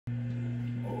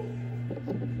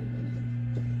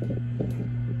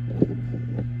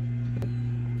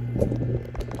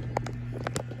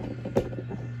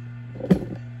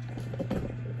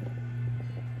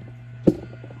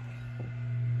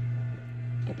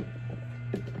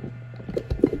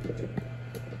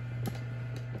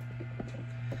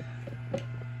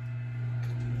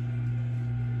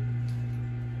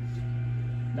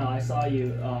No, I saw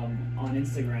you on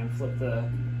Instagram flip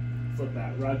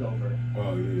that rug over.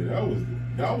 Oh yeah,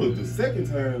 that was the second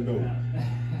time though. Yeah.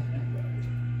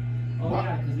 Oh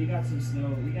yeah, because we got some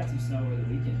snow. We got some snow over the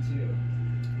weekend too.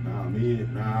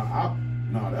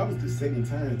 That was the second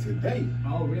time today.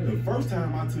 Oh really? The first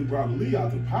time I took Robert Lee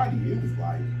out to potty, it was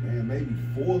like, man, maybe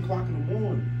 4 o'clock in the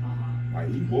morning. Like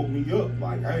he woke me up,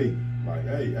 like, hey,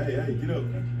 get up,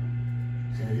 man.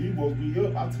 So he woke me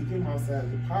up. I took him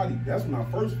outside the potty. That's when I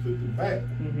first flipped it back,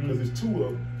 because it's 2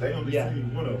 of them. They only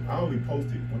seen 1 of them. I only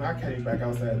posted when I came back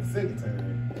outside the second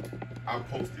time. I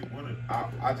posted 1 of.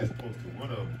 I just posted 1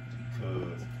 of them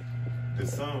because the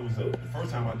sun was up. The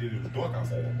first time I did it was dark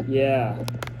outside. Yeah.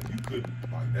 You couldn't,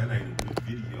 like, that ain't a good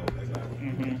video. That's not a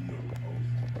good video to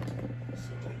post.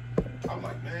 So I'm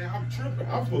like, man, I'm tripping.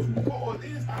 I'm supposed to record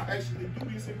this. I actually do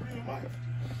this in real life.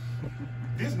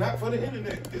 This not for the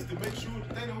internet. This to make sure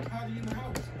that they don't potty in the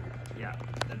house. Yeah,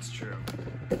 that's true.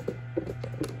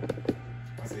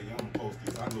 I said, y'all don't post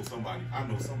this. I know somebody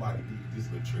needs this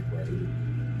little trick right here.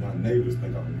 My neighbors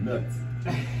think I'm nuts.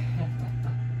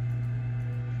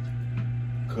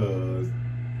 Cause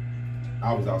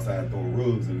I was outside throwing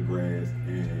rugs in the grass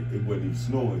and it wasn't even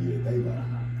snowing yet. They like,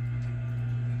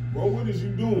 bro, what is you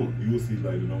doing? You will see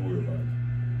later, don't worry about it.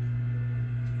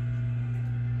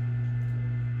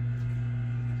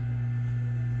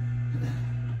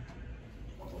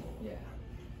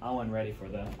 I wasn't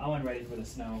ready for the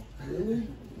snow. Really?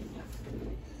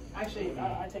 Actually,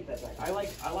 I take that back. I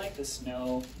like the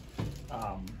snow.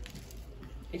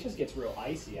 It just gets real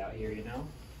icy out here, you know.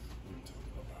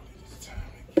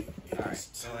 All right,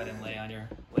 go ahead and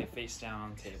lay face down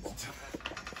on the table.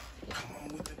 Come on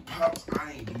with the pops.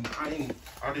 I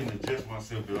didn't adjust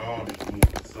myself at all this morning,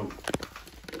 so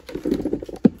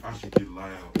I should get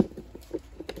loud.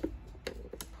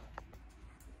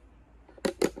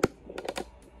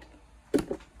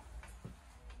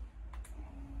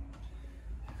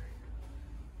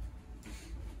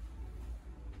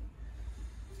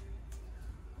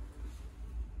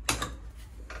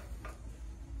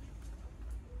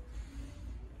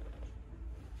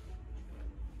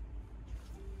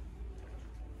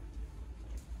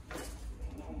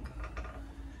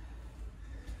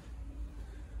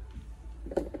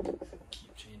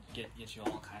 Get you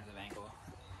all kinds of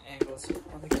angles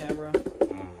on the camera.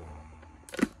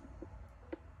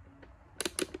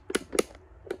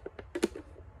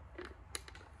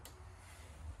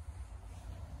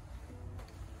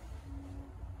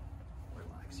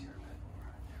 Relax here a bit more.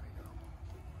 There we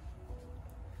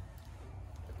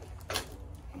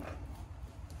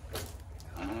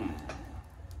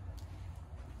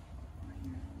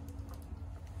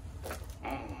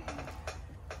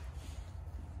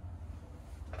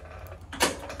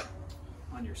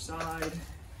on your side.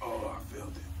 Oh, I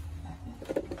felt it.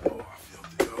 Oh, I felt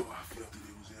it. Oh, I felt it.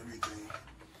 It was everything.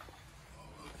 Oh,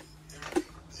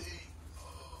 everything.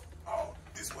 Oh,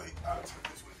 this way. I'll turn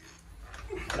this way.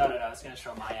 No. It's gonna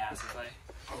show my ass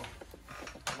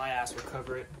if my ass will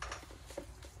cover it.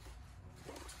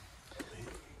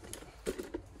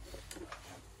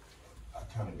 I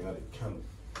kind of got it.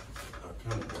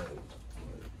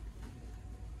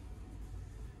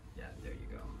 Yeah, there you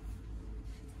go.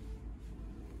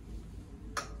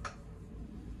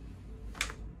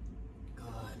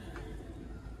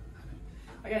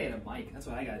 I gotta get a mic. That's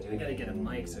what I gotta do. I gotta get a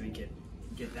mic so we can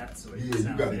get that so it you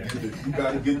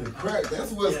gotta get the crack.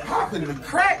 That's what's Yeah. popping. The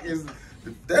crack is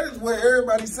what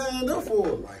everybody signed up for.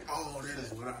 Like, oh, that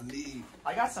is what I need.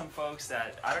 I got some folks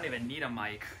that I don't even need a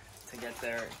mic to get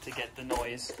the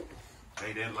noise.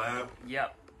 Ain't that loud?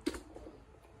 Yep.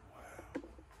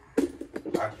 Wow.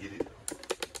 I get it.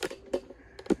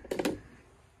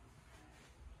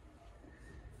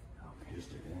 Okay. It's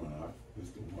the one.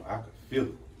 I could feel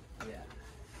it. Yeah.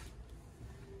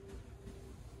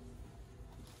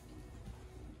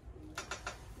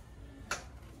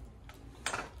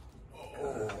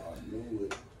 Oh, I knew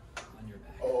it. On your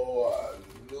back. Oh, I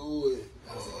knew it.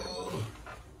 I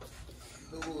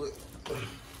knew it.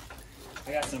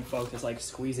 I got some folks that's like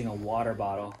squeezing a water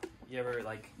bottle. You ever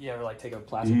take a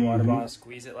plastic water bottle,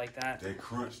 squeeze it like that? That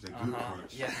crunch, that good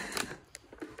crunch. Yeah.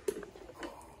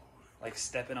 Like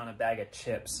stepping on a bag of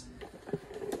chips.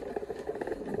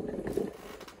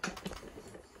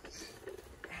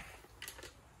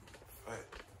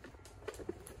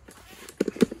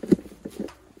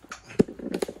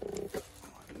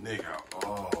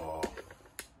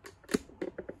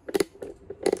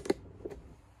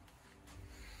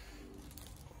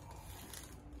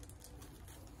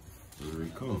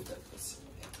 it come.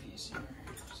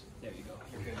 There you go.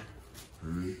 You're good.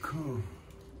 Here it come.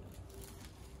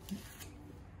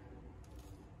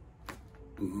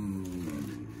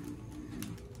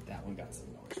 That one got some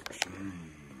noise for sure.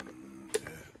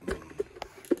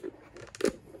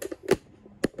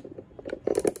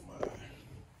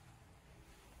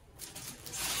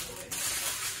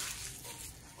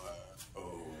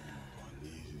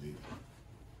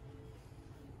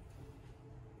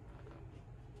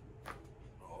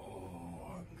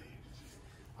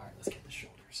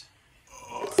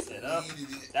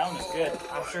 That one was good.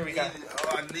 I'm sure we got.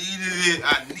 Oh, I needed it.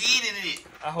 I needed it.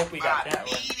 I hope we got that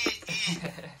one.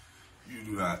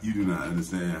 You do not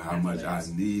understand how much I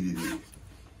needed it.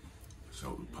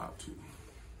 Shoulder pop too.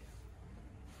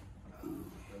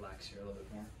 Relax here a little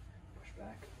bit more. Push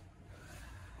back.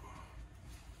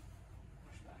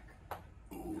 Push back.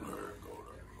 Ooh, there it go.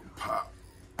 Pop.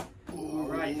 Ooh. All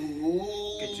right.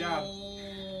 Good job.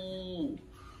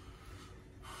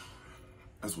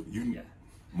 That's what you. Yeah.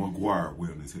 McGuire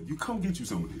Wellness. You come get you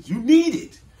some of this. You need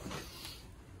it.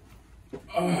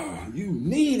 You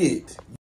need it.